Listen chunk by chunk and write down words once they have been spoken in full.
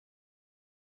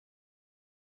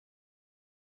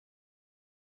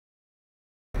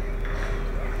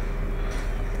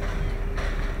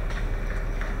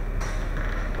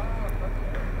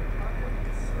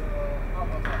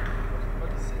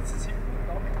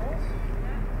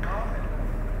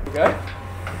Okay.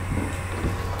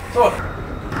 So.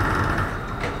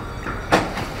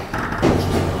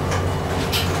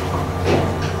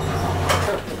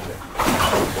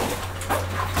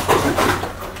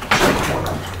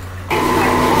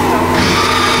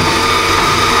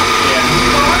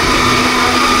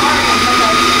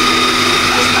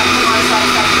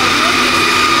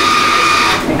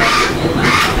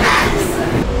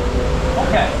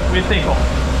 We'll take off.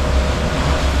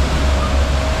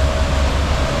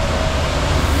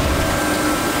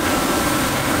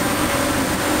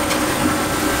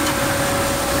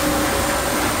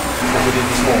 We did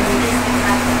this one.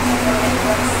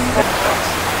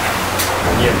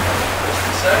 Yeah.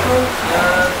 Second,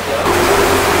 yeah.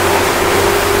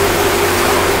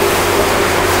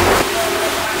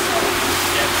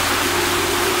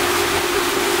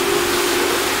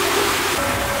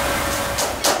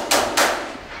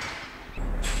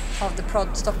 Of the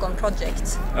Stockholm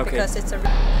project, okay. Because it's a for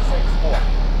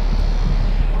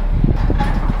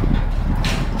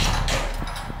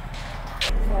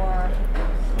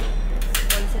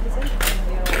one citizen, and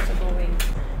we are also going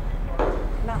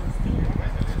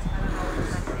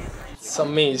It's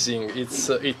amazing.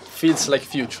 It feels like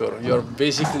future. You're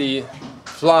basically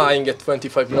flying at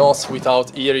 25 knots without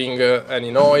hearing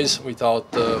any noise, without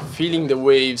feeling the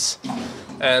waves.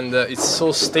 And it's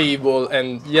so stable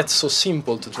and yet so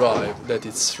simple to drive that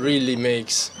it really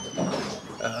makes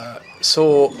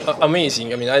so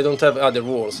amazing. I mean, I don't have other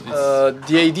words.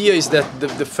 The idea is that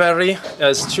the ferry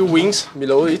has two wings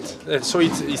below it, so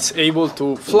it's able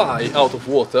to fly out of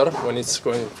water when it's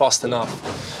going fast enough.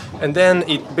 And then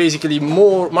it's basically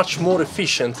much more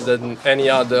efficient than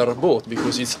any other boat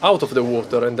because it's out of the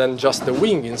water and then just the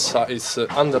wing inside is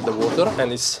under the water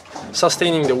and it's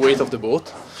sustaining the weight of the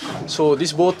boat. So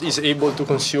this boat is able to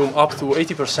consume up to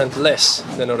 80% less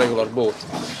than a regular boat.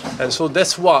 And so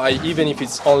that's why, even if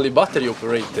it's only battery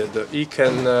operated, it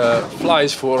can fly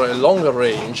for a longer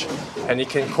range and it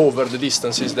can cover the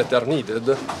distances that are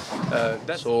needed.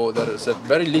 So there is a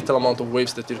very little amount of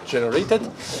waves that are generated,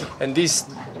 and this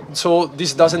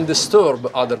doesn't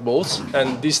disturb other boats,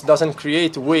 and this doesn't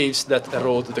create waves that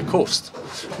erode the coast.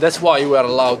 That's why we are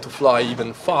allowed to fly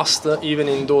even faster, even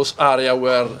in those areas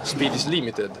where speed is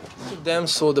limited.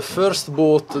 So the first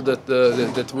boat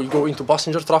that will go into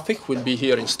passenger traffic will be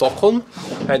here in Stockholm,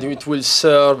 and it will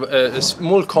serve a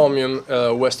small commune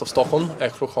west of Stockholm,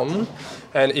 Echo commune,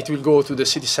 and it will go to the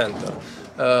city center.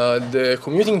 The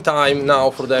commuting time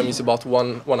now for them is about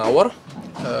one hour.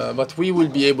 But we will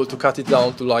be able to cut it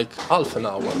down to like half an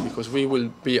hour because we will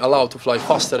be allowed to fly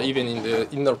faster even in the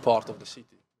inner part of the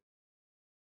city.